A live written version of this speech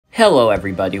Hello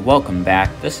everybody, welcome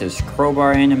back. This is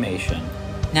Crowbar Animation.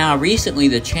 Now recently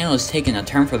the channel has taken a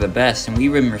turn for the best and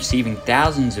we've been receiving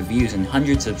thousands of views and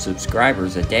hundreds of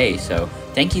subscribers a day, so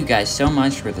thank you guys so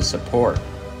much for the support.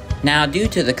 Now due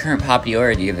to the current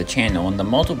popularity of the channel and the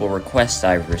multiple requests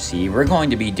I've received, we're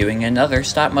going to be doing another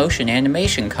stop motion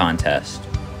animation contest.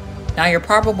 Now you're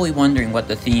probably wondering what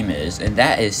the theme is, and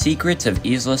that is Secrets of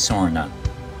Isla Sorna.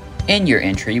 In your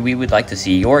entry, we would like to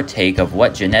see your take of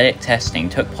what genetic testing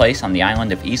took place on the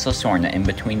island of Isla Sorna in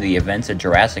between the events of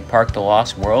Jurassic Park: The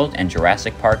Lost World and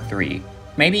Jurassic Park 3.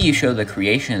 Maybe you show the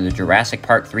creation of the Jurassic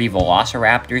Park 3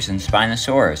 velociraptors and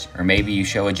Spinosaurus, or maybe you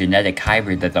show a genetic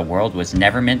hybrid that the world was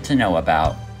never meant to know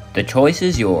about. The choice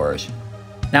is yours.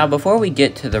 Now before we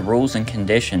get to the rules and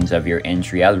conditions of your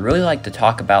entry, I would really like to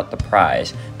talk about the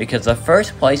prize, because the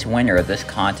first place winner of this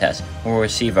contest will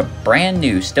receive a brand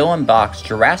new, still in box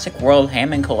Jurassic World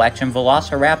Hammond Collection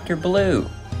Velociraptor Blue.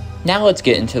 Now let's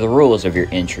get into the rules of your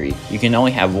entry. You can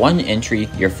only have one entry,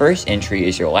 your first entry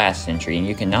is your last entry, and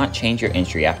you cannot change your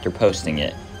entry after posting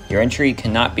it. Your entry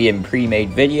cannot be a pre-made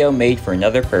video made for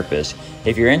another purpose.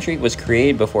 If your entry was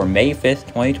created before May 5th,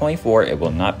 2024, it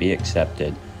will not be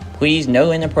accepted. Please,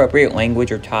 no inappropriate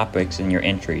language or topics in your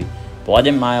entry. Blood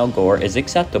and mild gore is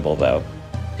acceptable though.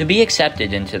 To be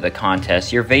accepted into the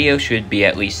contest, your video should be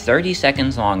at least 30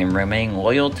 seconds long and remain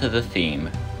loyal to the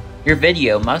theme. Your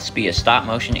video must be a stop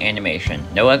motion animation.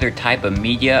 No other type of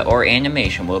media or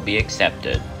animation will be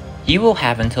accepted. You will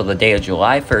have until the day of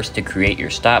July 1st to create your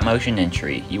stop motion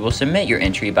entry. You will submit your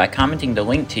entry by commenting the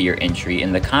link to your entry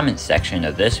in the comments section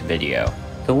of this video.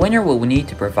 The winner will need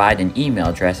to provide an email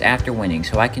address after winning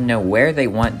so I can know where they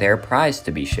want their prize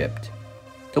to be shipped.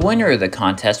 The winner of the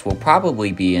contest will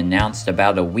probably be announced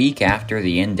about a week after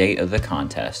the end date of the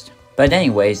contest. But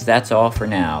anyways, that's all for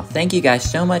now. Thank you guys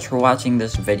so much for watching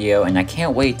this video, and I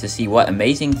can't wait to see what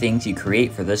amazing things you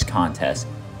create for this contest.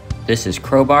 This is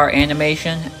Crowbar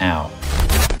Animation, out.